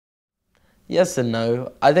Yes and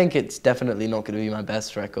no. I think it's definitely not going to be my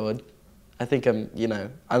best record. I think I'm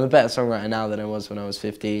a better songwriter now than I was when I was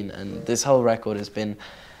 15, and this whole record has been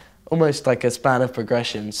almost like a span of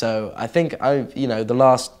progression. So I think the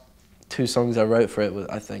last 2 songs I wrote for it was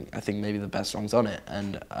I think maybe the best songs on it,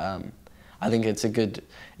 and I think it's a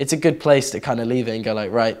good place to kind of leave it and go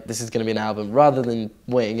like, right, this is going to be an album, rather than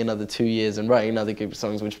waiting another 2 years and writing another group of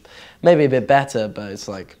songs, which may be a bit better, but it's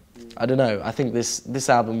like, I don't know. I think this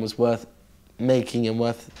album was worth making and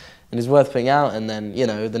is worth putting out, and then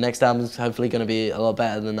the next album's hopefully going to be a lot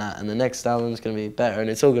better than that, and the next album's going to be better,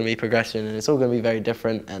 and it's all going to be progression, and it's all going to be very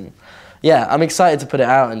different. And yeah, I'm excited to put it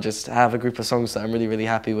out and just have a group of songs that I'm really, really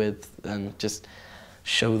happy with and just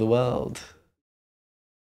show the world.